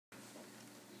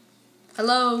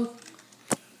Hello.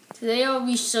 Today I'll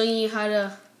be showing you how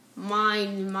to mine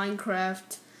in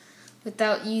Minecraft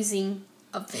without using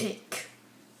a pick.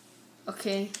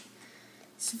 Okay?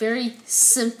 It's very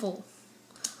simple.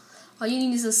 All you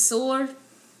need is a sword,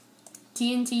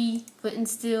 TNT, flint and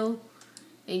steel,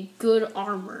 and good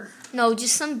armor. No,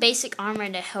 just some basic armor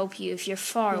to help you if you're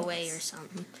far away or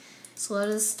something. So let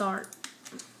us start.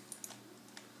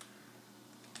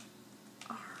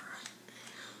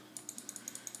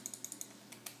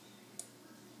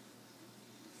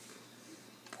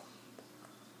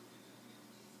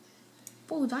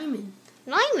 Oh, diamond.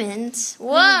 Diamonds? We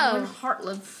have Whoa. 1 heart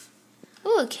left.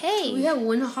 Okay. We have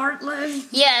 1 heart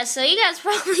left. Yeah, so you guys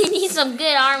probably need some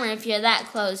good armor if you're that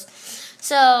close.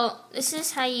 So this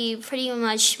is how you pretty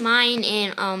much mine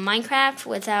in Minecraft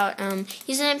without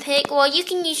using a pick. Well, you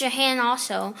can use your hand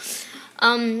also.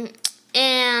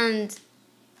 And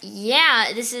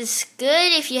yeah, this is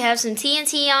good if you have some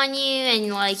TNT on you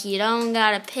and like you don't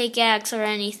got a pickaxe or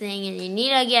anything and you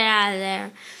need to get out of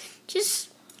there. Just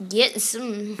get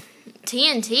some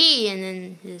TNT and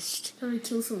then just Gotta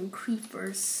kill some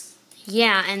creepers.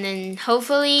 yeah, and then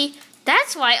hopefully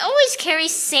that's why always carry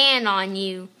sand on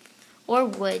you or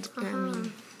wood. I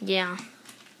mean, yeah.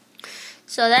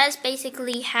 So that's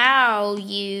basically how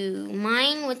you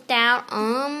mine without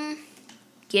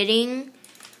getting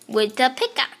with the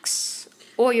pickaxe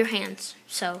or your hands.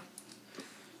 So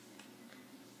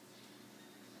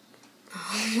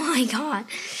oh my god.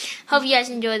 Hope you guys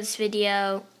enjoyed this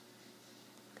video.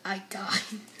 I died.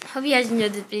 Hope you guys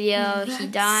enjoyed this video. He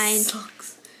died.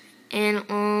 Sucks.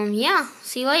 And yeah,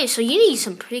 see you later. So you need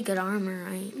some pretty good armor,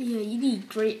 right? Yeah, you need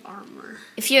great armor.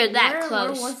 If you're that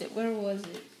close. Where was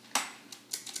it?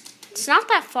 It's not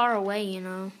that far away, you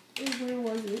know. Where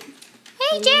was it?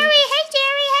 Hey Jerry, hey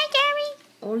Jerry, hey Jerry.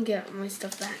 I want to get my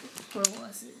stuff back. Where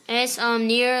was it? It's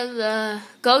near the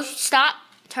stop,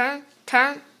 turn.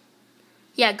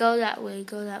 Yeah, go that way.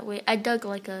 I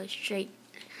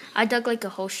dug like a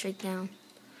hole straight down.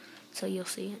 So you'll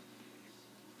see it.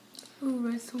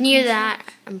 Ooh, Near that,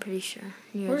 I'm pretty sure.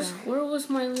 Where was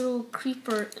my little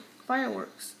creeper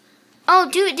fireworks? Oh,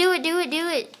 do it.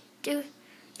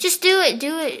 Just do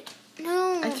it.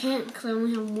 No. I can't because I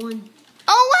only have 1.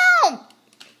 Oh, wow.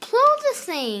 Blow the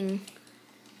thing.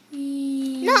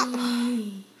 No.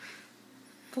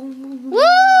 Boom, boom, boom. Woo!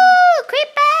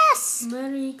 Creepers!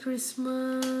 Merry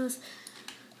Christmas.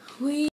 We